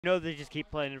know they just keep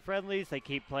playing in friendlies, they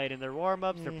keep playing in their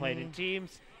warm-ups, they're playing in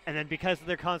teams, and then because of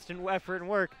their constant effort and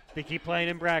work, they keep playing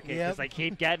in bracket because they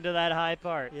keep getting to that high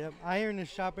part. Yep, iron is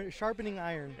sharpening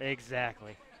iron.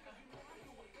 Exactly.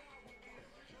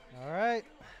 All right,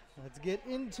 let's get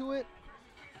into it.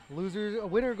 A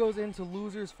winner goes into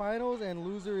losers finals, and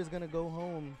loser is gonna go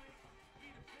home.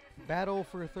 Battle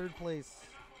for third place.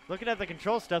 Looking at the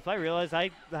control stuff, I realized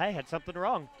I had something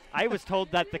wrong. I was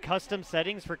told that the custom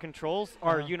settings for controls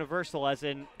are universal, as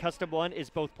in custom 1 is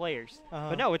both players.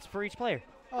 But no, it's for each player.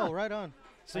 Oh, right on.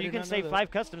 So you can save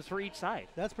 5 customs for each side.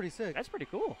 That's pretty sick. That's pretty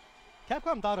cool.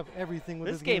 Capcom thought of everything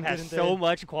with this game. Has so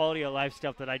much quality of life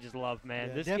stuff that I just love, man.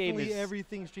 Yeah, this definitely game is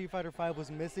everything Street Fighter V was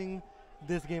missing.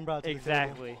 This game brought to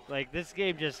exactly. the table. Like this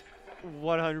game just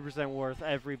 100% worth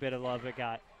every bit of love it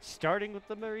got. Starting with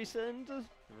the Marisa into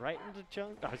right into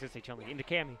into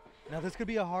Cammy. Now this could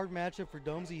be a hard matchup for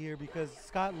Domezy here because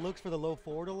Scott looks for the low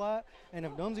forward a lot, and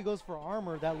if Domezy goes for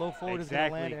armor, that low forward is going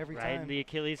to land every time. Right in the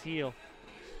Achilles heel.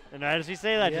 And right as you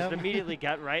say that, just immediately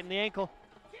got right in the ankle.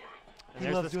 And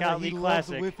there's the Scott Lee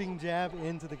classic. He loves whipping jab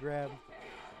into the grab.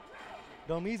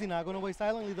 Domezy not going away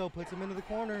silently though, puts him into the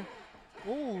corner.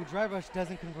 Oh, drive rush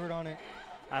doesn't convert on it.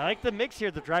 I like the mix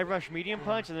here, the drive rush medium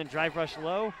punch and then drive rush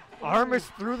low. Armors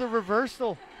through the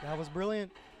reversal. That was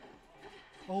brilliant.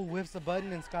 Oh, whiffs the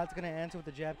button, and Scott's going to answer with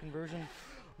the jab conversion.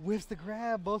 Whiffs the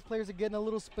grab. Both players are getting a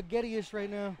little spaghetti-ish right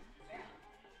now.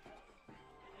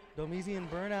 Domezy in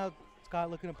burnout.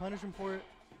 Scott looking to punish him for it.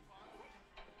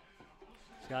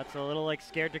 Scott's a little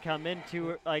scared to come in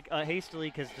too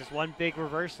hastily because just one big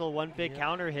reversal, one big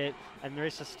counter hit, and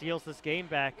Marisa steals this game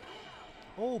back.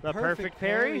 Oh, the perfect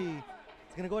parry.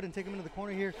 He's going to go ahead and take him into the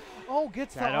corner here. Oh,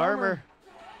 gets that the armor.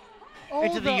 Oh,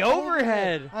 into the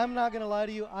overhead. I'm not going to lie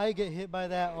to you. I get hit by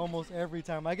that almost every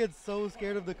time. I get so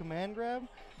scared of the command grab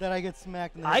that I get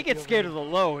smacked in the head. I get scared of the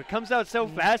low. It comes out so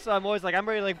fast, so I'm always like, I'm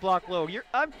ready to block low.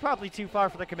 I'm probably too far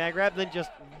for the command grab, then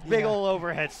just big old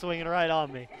overhead swinging right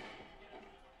on me.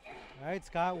 All right,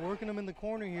 Scott working him in the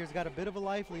corner here. He's got a bit of a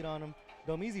life lead on him.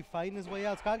 Domezy fighting his way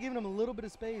out. Scott giving him a little bit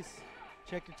of space.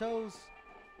 Check your toes.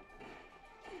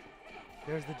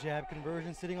 There's the jab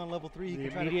conversion sitting on level 3. He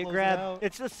can try to close grab. it out.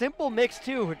 It's a simple mix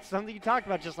too. It's something you talked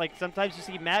about. Just like sometimes you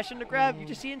see mash into grab, you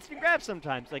just see instant grab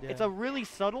sometimes. It's a really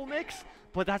subtle mix,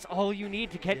 but that's all you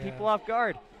need to get people off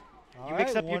guard. You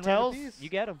mix up your tells, you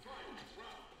get them.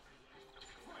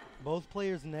 Both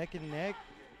players neck and neck.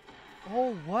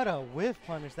 Oh, what a whiff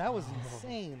punish. That was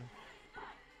insane.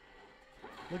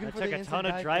 That took a ton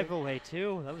of drive away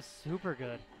too. That was super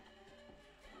good.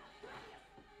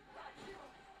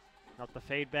 Out the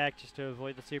fade back just to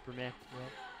avoid the Superman.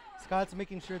 Yep. Scott's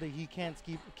making sure that he can't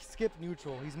skip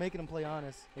neutral. He's making him play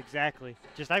honest. Exactly.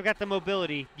 Just I've got the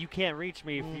mobility. You can't reach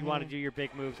me if you want to do your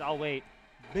big moves. I'll wait.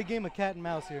 Big game of cat and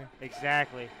mouse here.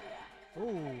 Exactly.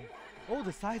 Oh,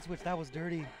 the side switch. That was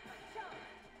dirty.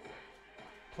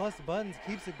 Plus buttons,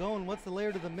 keeps it going. What's the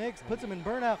layer to the mix? Puts him in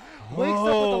burnout. Wakes up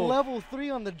with a level 3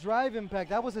 on the drive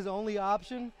impact. That was his only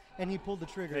option, and he pulled the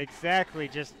trigger. Exactly.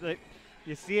 Just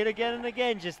you see it again and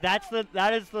again. Just that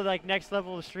is the next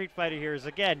level of Street Fighter here. Is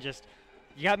again just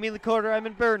you got me in the corner. I'm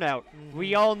in burnout.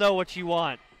 We all know what you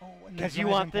want because you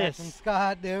want this. From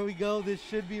Scott, there we go. This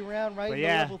should be round right in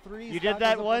level 3. You did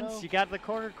that once. You got in the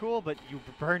corner, cool. But you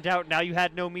burned out. Now you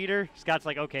had no meter. Scott's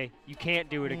like, okay, you can't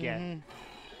do it again.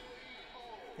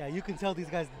 Yeah, you can tell these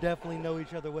guys definitely know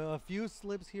each other well. A few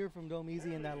slips here from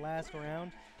Domezy in that last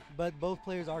round, but both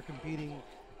players are competing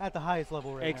at the highest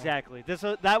level right now. Exactly.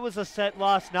 That was a set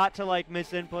loss, not to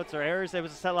miss inputs or errors. It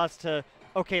was a set loss to,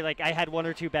 okay, I had 1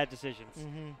 or 2 bad decisions,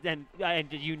 and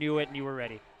you knew it and you were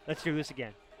ready. Let's do this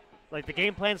again. The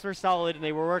game plans were solid and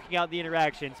they were working out the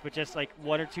interactions, but just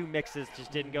 1 or 2 mixes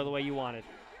just didn't go the way you wanted.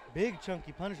 Big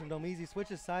chunky punish from Domezy.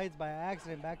 Switches sides by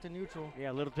accident back to neutral.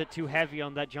 Yeah, a little bit too heavy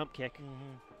on that jump kick.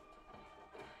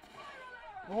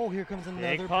 Oh, here comes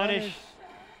another big punish.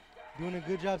 Doing a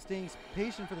good job staying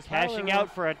patient for the cashing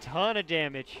out for a ton of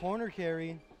damage. Corner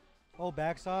carry. Oh,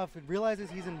 backs off. It realizes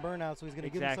he's in burnout, so he's going to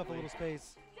give himself a little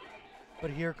space.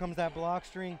 But here comes that block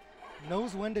string.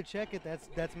 Knows when to check it.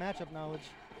 That's matchup knowledge.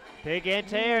 Big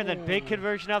anti-air and then big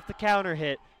conversion off the counter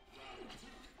hit.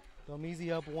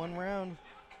 Domezy up 1 round.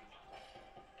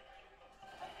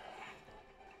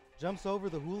 Jumps over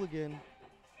the hooligan.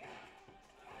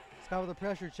 Scott with the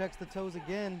pressure, checks the toes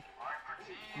again.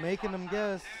 Making them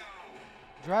guess.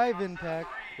 Drive impact.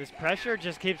 This pressure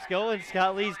just keeps going.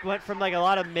 Scott Lee's went from a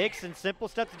lot of mix and simple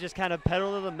stuff to just kind of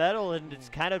pedal to the metal, and it's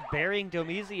kind of burying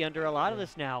Domezy under a lot of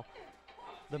this now.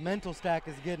 The mental stack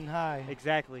is getting high.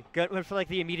 Exactly. Went for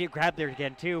the immediate grab there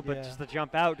again too, but just the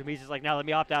jump out, Domezy's now let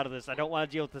me opt out of this. I don't want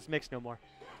to deal with this mix no more.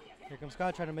 Here comes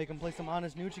Scott trying to make him play some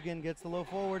honest nooch again. Gets the low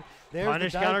forward. There's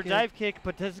Punish the counter dive kick,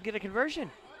 but doesn't get a conversion.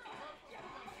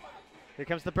 Here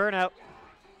comes the burnout.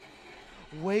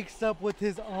 Wakes up with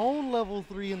his own level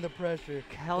 3 in the pressure.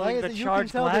 Calling the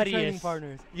charge Gladius.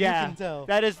 Partners. Yeah, you can tell.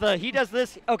 that is the, he does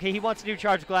this, okay, he wants to do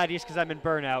charge Gladius because I'm in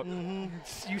burnout.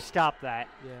 You stop that.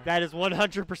 Yeah. That is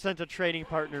 100% a training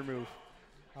partner move.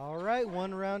 All right,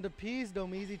 1 round apiece.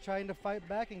 Domezy trying to fight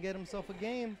back and get himself a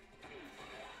game.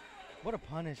 What a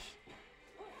punish.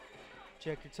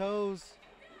 Check your toes.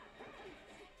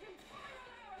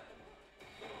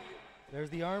 There's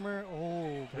the armor.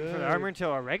 Oh, good. For the armor into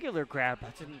a regular grab.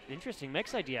 That's an interesting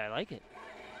mix idea. I like it.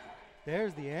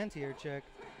 There's the anti-air check.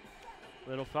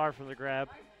 Little far from the grab.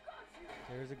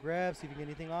 There's a grab. See if you get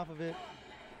anything off of it.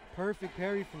 Perfect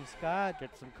parry from Scott.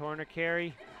 Get some corner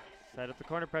carry. Set up the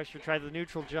corner pressure. Try the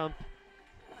neutral jump.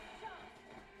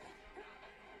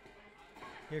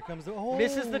 Here comes the, oh,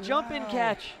 misses the jump-in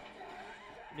catch.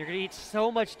 You're going to eat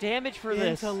so much damage for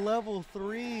this. Into level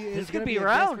 3. This is could be a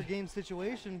round. desperate game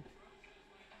situation.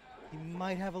 He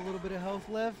might have a little bit of health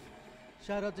left.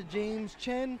 Shout out to James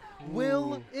Chen. Ooh.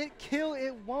 Will it kill?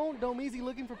 It won't. Domezy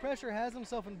looking for pressure. Has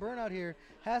himself in burnout here.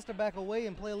 Has to back away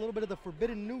and play a little bit of the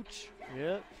forbidden nooch.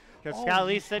 Yep. Because Oh, Scott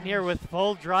Lee's sitting here with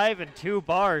full drive and 2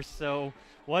 bars. So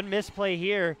 1 misplay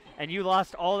here, and you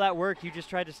lost all that work you just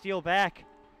tried to steal back.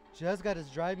 Just got his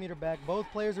drive meter back. Both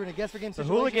players are in a guess for game The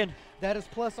situation. hooligan. That is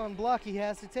plus on block. He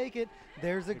has to take it.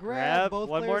 There's a The grab. grab. Both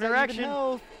 1 players more have even direction.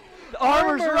 health. The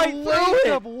armor's right through wakes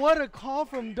it. up. What a call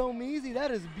from Domezy.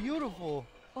 That is beautiful.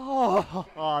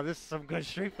 Oh, this is some good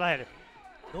street fighter.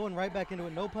 Going right back into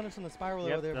it. No punish on the spiral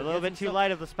Yep, arrow there. a but little gets bit too himself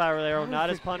light of the spiral arrow. Not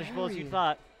as perfect punishable as you parry.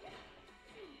 thought.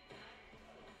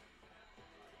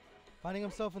 Finding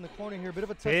himself in the corner here. Bit of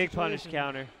a tough Big punish situation.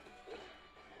 counter.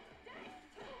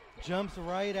 Jumps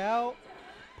right out.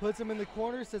 Puts him in the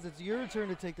corner. Says it's your turn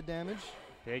to take the damage.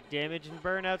 Big damage and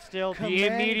burnout still. The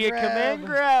Command immediate grab. command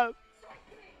grab.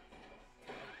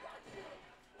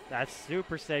 That's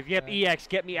super safe. Yep, Right. EX,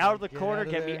 get me out of the Get corner, out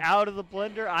of get me there. out of the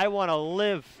blender. I want to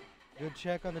live. Good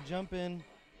check on the jump in.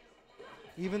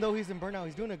 Even though he's in burnout,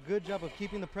 he's doing a good job of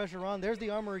keeping the pressure on. There's the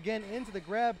armor again into the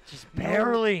grab. Just No,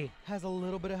 barely. has a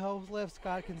little bit of health left.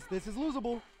 Scott can. This is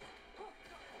losable.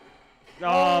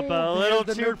 Oh, but a little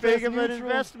there's the too nerf big fest of an neutral.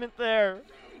 investment there.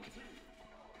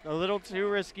 A little too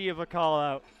risky of a call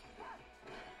out.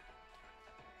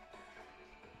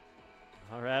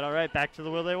 All right. Back to the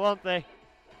will they, won't they?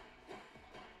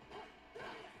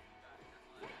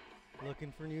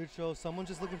 Looking for neutral. Someone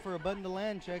just looking for a button to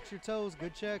land. Checks your toes.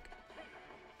 Good check.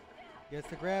 Gets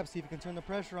the grab. See if he can turn the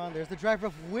pressure on. There's the drive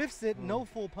rough. Whiffs it. Ooh. No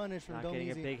full punish from Not getting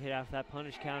a Domezy. big hit off that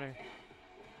punish counter.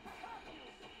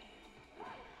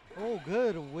 Oh,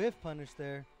 good whiff punish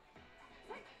there.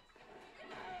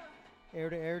 Air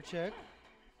to air check.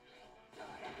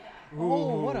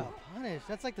 Oh, what a punish.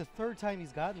 That's like the 3rd time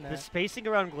he's gotten The that. spacing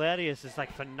around Gladius is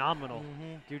like phenomenal.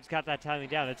 Mhm. Dude's got that timing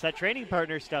down. It's that training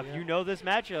partner stuff. Yeah. You know this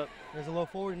matchup. There's a low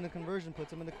forward in the conversion.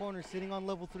 Puts him in the corner. Sitting on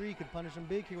level 3. Could punish him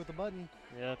big here with the button.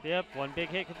 Yep. 1 big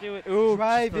hit could do it. Ooh,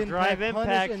 Drive just the impact, drive punish.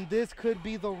 impact. And this could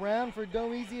be the round for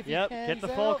Domezy if Yep, he can. get the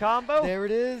full combo. There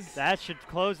it is. That should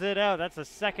close it out. That's a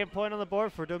 2nd point on the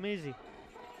board for Domezy.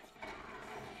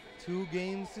 2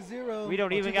 games to 0. We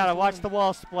don't Or even 2 got to games watch one. the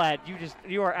wall splat.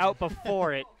 You are out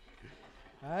before it.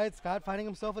 All right, Scott finding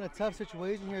himself in a tough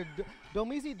situation here.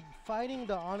 Domezy fighting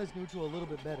the honest neutral a little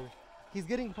bit better. He's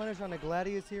getting punished on a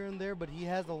Gladius here and there, but he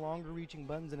has the longer reaching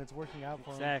buttons and it's working out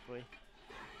for him. Exactly.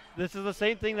 This is the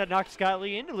same thing that knocked Scott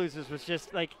Lee into losers, was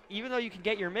just like, even though you can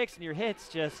get your mix and your hits,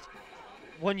 just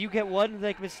when you get one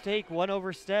like mistake, one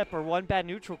overstep, or one bad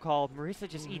neutral call, Marisa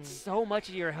just eats so much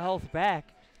of your health back.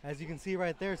 As you can see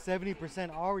right there, 70%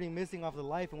 already missing off the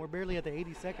life, and we're barely at the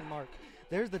 80-second mark.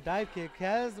 There's the dive kick.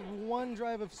 Has 1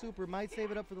 drive of super. Might save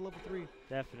it up for the level 3.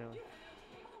 Definitely.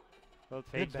 Both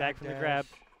Good fades back from the dash. grab.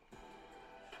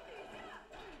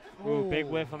 Ooh, big Oh.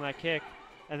 whiff on that kick.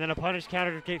 And then a punish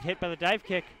counter to get hit by the dive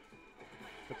kick.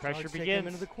 The pressure Starts taking him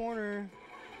begins. into the corner.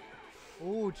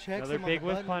 Oh, checks Another him big on the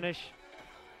whiff button. punish.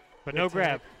 But Good no tech.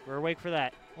 grab. We're awake for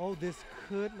that. Oh, this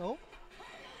could. Nope.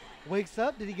 Wakes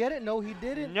up. Did he get it? No, he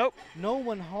didn't. Nope. No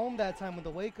one home that time with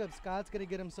the wake up. Scott's going to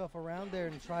get himself around there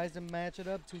and tries to match it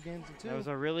up. 2 games to 2. That was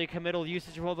a really committal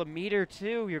usage of all the meter,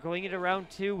 too. You're going into round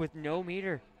 2 with no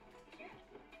meter.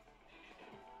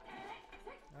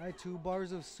 All right, 2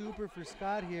 bars of super for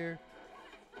Scott here.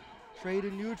 Trade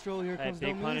in neutral. Here That comes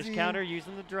big punish Domezy. counter,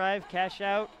 using the drive, cash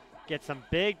out, get some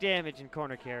big damage in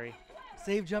corner carry.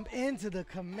 Save jump into the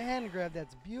command grab.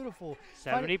 That's beautiful.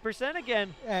 70%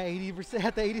 again. 80%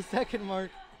 at the 80-second mark.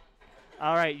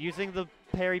 All right, using the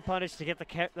parry punish to get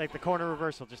the corner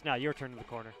reversal. Just now, your turn to the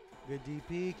corner. Good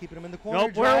DP, keeping him in the corner.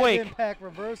 Nope, we're Drive awake. impact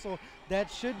reversal.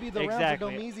 That should be the round for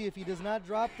Domezy if he does not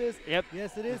drop this. Yep.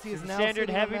 Yes, it is. He is now standard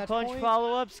sitting on heavy match punch point.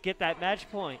 follow-ups. Get that match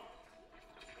point.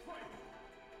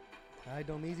 All right,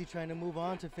 Domezy trying to move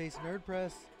on to face Nerd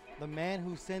Press, the man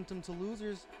who sent him to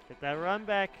losers. Get that run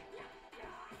back.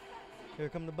 Here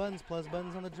come the buttons, plus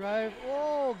buttons on the drive.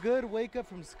 Oh, good wake up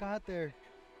from Scott there.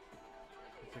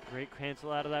 It's a great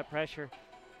cancel out of that pressure.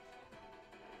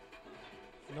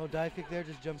 No dive kick there,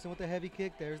 just jumps in with the heavy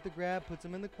kick. There's the grab, puts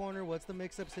him in the corner. What's the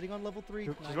mix-up? Sitting on level 3.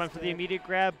 Just went for the immediate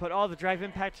grab, but the drive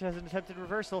impact has an attempted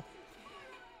reversal.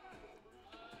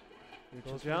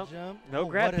 Neutral jump. No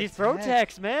grab. These throw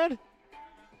techs, man.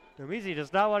 Domezy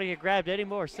does not want to get grabbed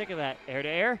anymore. Sick of that. Air to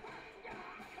air.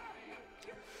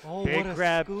 Oh, big what a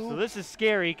grab. scoop. So this is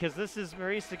scary because this is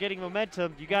Marisa getting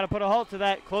momentum. You got to put a halt to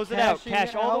that. Close it out.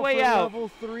 Cash all the way out. Level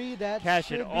 3. That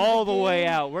Cash it all the way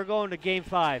out. We're going to game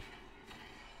 5.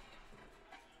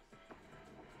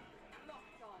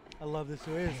 I love this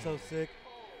too. It is so sick.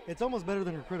 It's almost better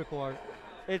than her critical art.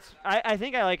 I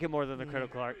think I like it more than the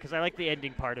critical art because I like the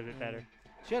ending part of it better.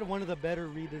 She had one of the better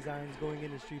redesigns going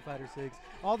into Street Fighter 6.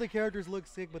 All the characters look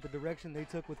sick, but the direction they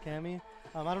took with Cammy.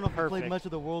 I don't know if you played much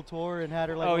of the World Tour and had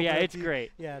her like. Oh yeah, it's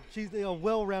great. Yeah, she's a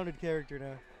well-rounded character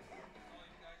now.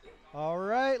 All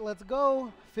right, let's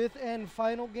go. 5th and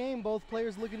final game. Both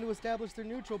players looking to establish their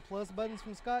neutral. Plus buttons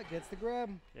from Scott gets the grab.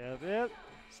 Yep.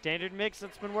 Standard mix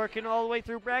that's been working all the way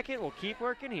through bracket. We'll keep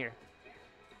working here.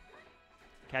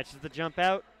 Catches the jump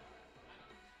out.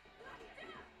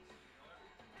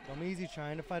 Domezy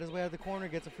trying to fight his way out of the corner,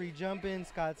 gets a free jump in.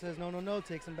 Scott says no,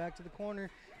 takes him back to the corner.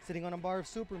 Sitting on a bar of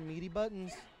super meaty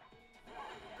buttons.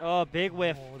 Oh, big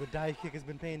whiff. Oh, the dive kick has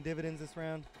been paying dividends this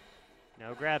round.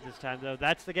 No grab this time, though.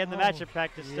 That's again the matchup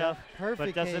practice stuff. Perfect. But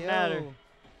it doesn't matter.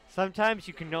 Sometimes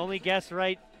you can only guess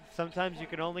right. Sometimes you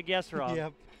can only guess wrong.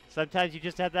 Yep. Sometimes you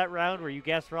just have that round where you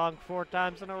guess wrong 4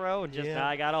 times in a row and just, now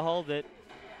I got to hold it.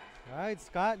 All right,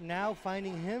 Scott now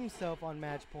finding himself on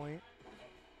match point.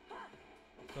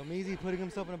 Domezy putting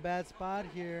himself in a bad spot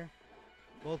here.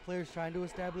 Both players trying to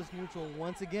establish neutral.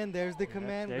 Once again, there's the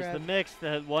command grab. There's the mix,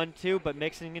 the 1-2, but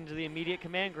mixing into the immediate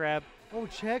command grab. Oh,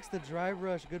 checks the drive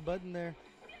rush. Good button there.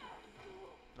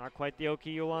 Not quite the Oki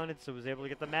you wanted, so was able to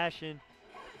get the mash in.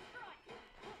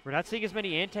 We're not seeing as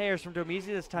many anti-airs from Domezy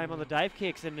this time on the dive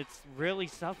kicks, and it's really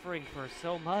suffering for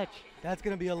so much. That's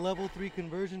going to be a level 3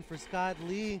 conversion for Scott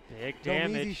Lee. Big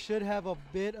damage. Domezy should have a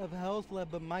bit of health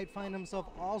left, but might find himself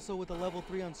also with a level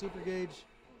 3 on super gauge.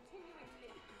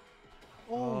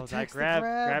 Oh, that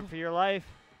grab for your life.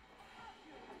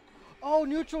 Oh,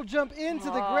 neutral jump into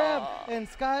the grab, and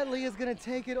Scott Lee is going to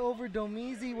take it over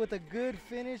Domezy with a good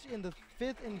finish in the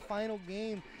 5th and final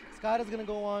game. Scott is going to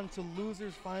go on to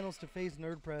losers finals to face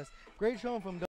Nerd Press. Great showing from